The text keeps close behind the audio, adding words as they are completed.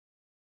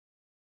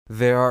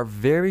There are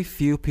very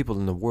few people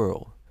in the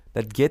world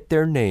that get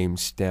their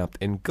names stamped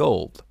in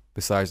gold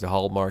besides the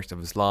hallmarks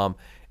of Islam,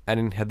 and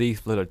in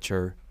Hadith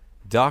literature,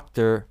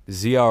 Dr.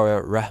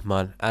 Ziaur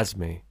Rahman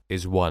Azmi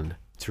is one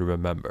to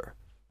remember.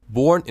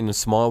 Born in a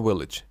small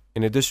village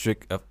in the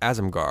district of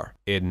Azamgarh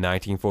in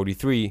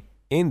 1943,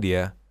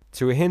 India,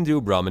 to a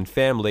Hindu Brahmin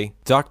family,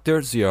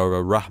 Dr.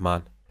 Ziaur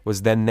Rahman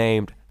was then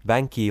named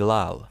Banki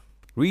Lal.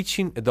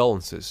 Reaching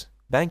adolescence,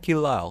 Banki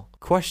Lal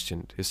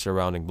questioned his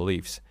surrounding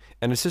beliefs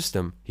and the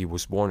system he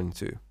was born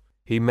into.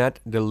 He met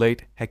the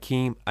late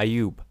Hakim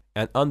Ayub,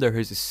 and under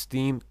his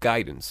esteemed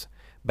guidance,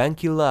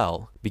 Banki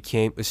Lal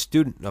became a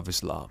student of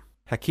Islam.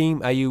 Hakim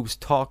Ayub's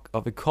talk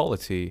of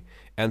equality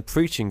and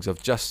preachings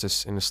of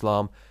justice in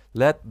Islam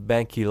led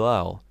Banki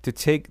Lal to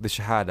take the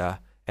Shahada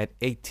at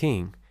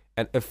 18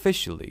 and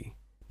officially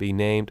be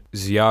named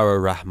Ziaur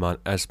Rahman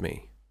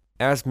Azmi.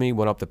 Azmi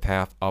went up the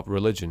path of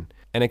religion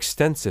and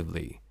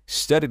extensively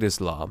studied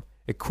Islam,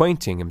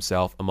 acquainting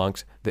himself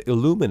amongst the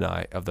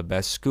alumni of the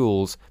best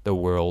schools the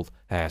world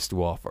has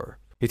to offer.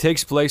 He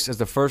takes place as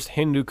the first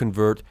Hindu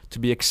convert to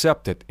be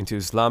accepted into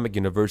Islamic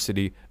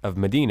University of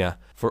Medina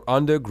for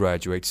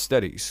undergraduate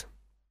studies.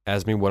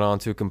 Azmi went on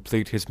to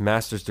complete his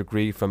master's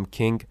degree from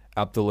King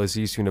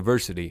Abdulaziz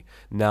University,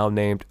 now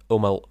named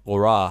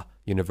Al-Qura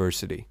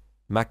University,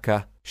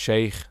 Mecca.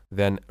 Sheikh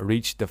then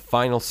reached the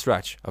final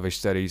stretch of his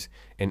studies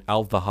in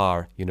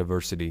Al-Zahar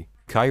University,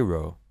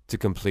 Cairo, to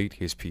complete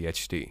his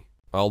PhD.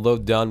 Although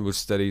done with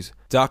studies,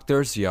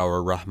 Dr.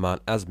 Ziaur Rahman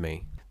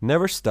Azmi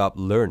never stopped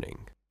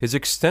learning. His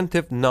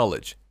extensive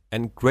knowledge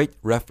and great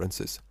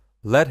references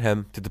led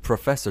him to the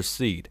professor's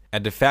seat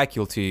at the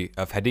Faculty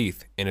of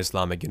Hadith in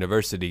Islamic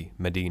University,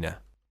 Medina.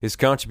 His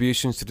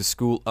contributions to the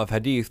School of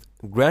Hadith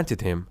granted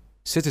him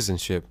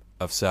citizenship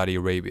of Saudi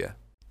Arabia.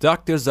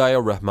 Dr.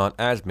 Ziaur Rahman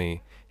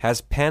Azmi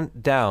has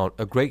penned down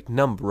a great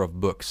number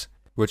of books,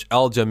 which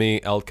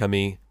Al-Jami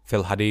al-Kami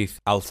fil Hadith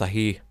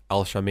al-Sahih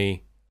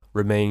al-Shami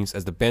remains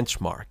as the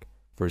benchmark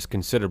for his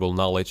considerable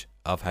knowledge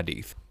of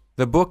Hadith.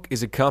 The book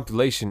is a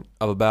compilation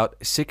of about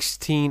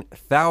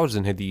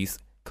 16,000 hadiths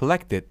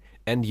collected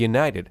and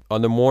united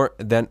under more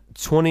than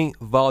 20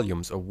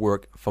 volumes of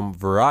work from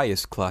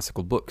various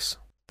classical books.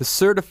 The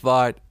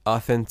certified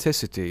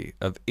authenticity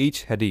of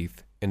each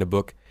hadith in the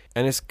book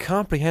and its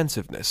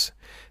comprehensiveness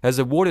has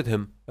awarded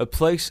him a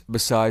place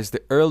beside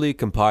the early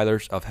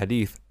compilers of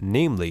hadith,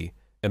 namely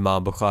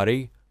Imam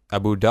Bukhari,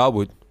 Abu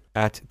Dawud,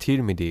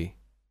 At-Tirmidhi,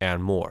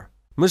 and more.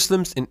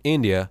 Muslims in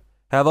India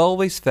have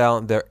always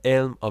found their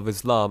ilm of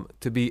Islam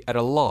to be at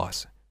a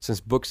loss since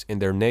books in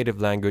their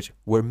native language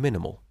were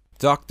minimal.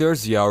 Dr.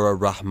 Ziaur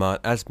Rahman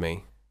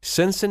Azmi,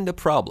 sensing the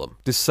problem,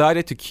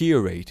 decided to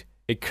curate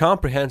a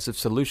comprehensive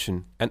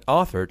solution and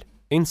authored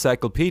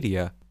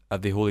Encyclopedia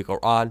of the Holy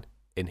Quran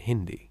in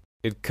Hindi.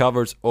 It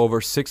covers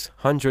over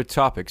 600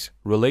 topics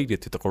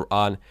related to the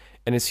Quran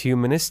and its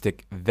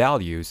humanistic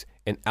values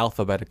in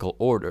alphabetical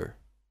order.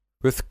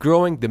 With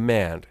growing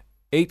demand,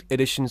 8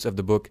 editions of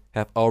the book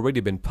have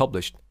already been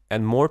published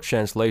and more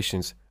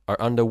translations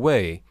are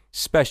underway,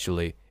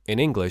 especially in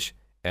English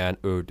and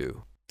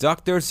Urdu.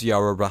 Dr.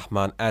 Ziaur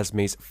Rahman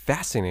Azmi's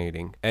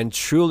fascinating and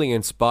truly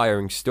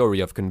inspiring story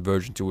of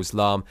conversion to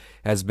Islam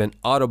has been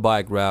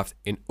autobiographed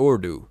in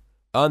Urdu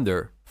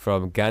under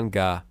From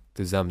Ganga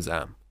to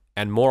Zamzam,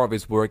 and more of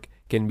his work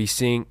can be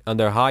seen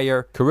under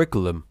higher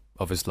curriculum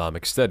of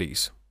Islamic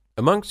studies.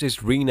 Amongst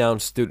his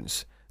renowned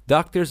students,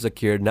 Dr.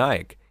 Zakir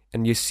Naik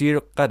and Yasir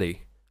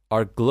Qadi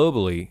are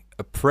globally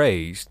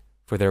appraised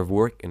for their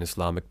work in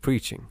Islamic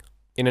preaching.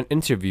 In an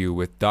interview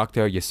with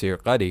Dr. Yasir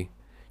Qadi,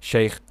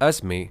 Sheikh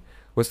Azmi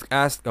was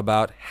asked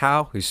about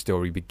how his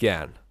story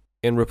began.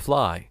 In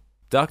reply,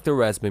 Dr.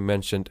 Azmi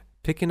mentioned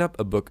picking up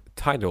a book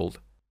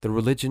titled The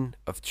Religion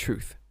of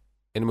Truth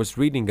and was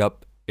reading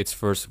up its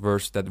first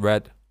verse that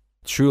read,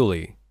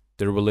 "Truly,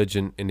 the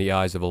religion in the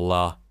eyes of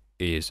Allah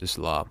is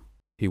Islam."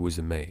 He was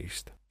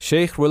amazed.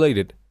 Sheikh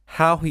related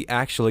how he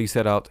actually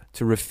set out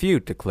to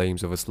refute the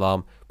claims of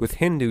Islam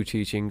with Hindu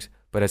teachings,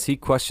 but as he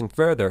questioned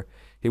further,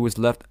 he was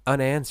left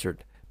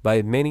unanswered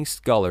by many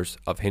scholars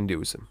of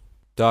Hinduism.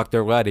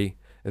 Dr. Qadi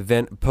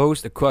then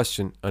posed a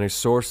question on his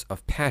source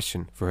of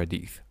passion for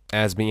Hadith.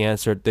 Azmi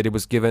answered that he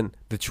was given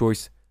the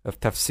choice of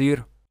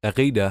Tafsir,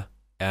 Aqidah,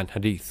 and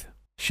Hadith.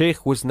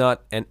 Sheikh was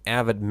not an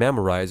avid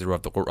memorizer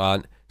of the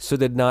Quran, so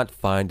did not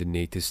find the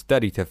need to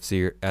study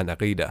Tafsir and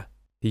Aqidah.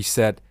 He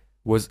said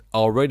was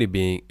already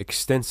being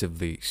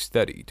extensively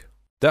studied.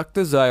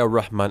 Dr. Ziaur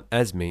Rahman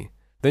Azmi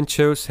then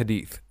chose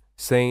Hadith,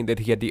 saying that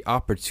he had the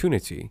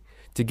opportunity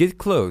to get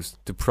close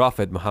to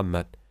Prophet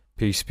Muhammad,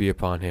 peace be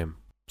upon him.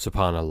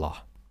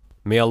 Subhanallah.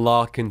 May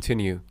Allah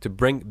continue to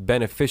bring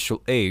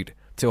beneficial aid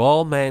to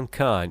all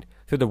mankind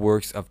through the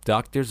works of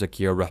Dr.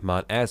 Zakir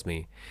Rahman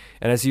Azmi,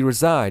 and as he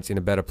resides in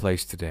a better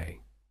place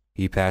today.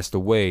 He passed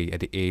away at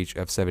the age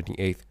of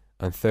 78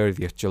 on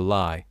 30th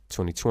July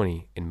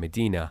 2020 in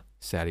Medina,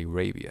 Saudi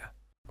Arabia.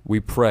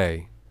 We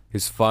pray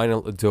his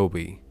final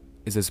adobe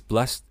is as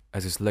blessed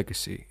as his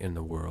legacy in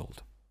the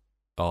world.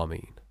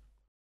 Ameen.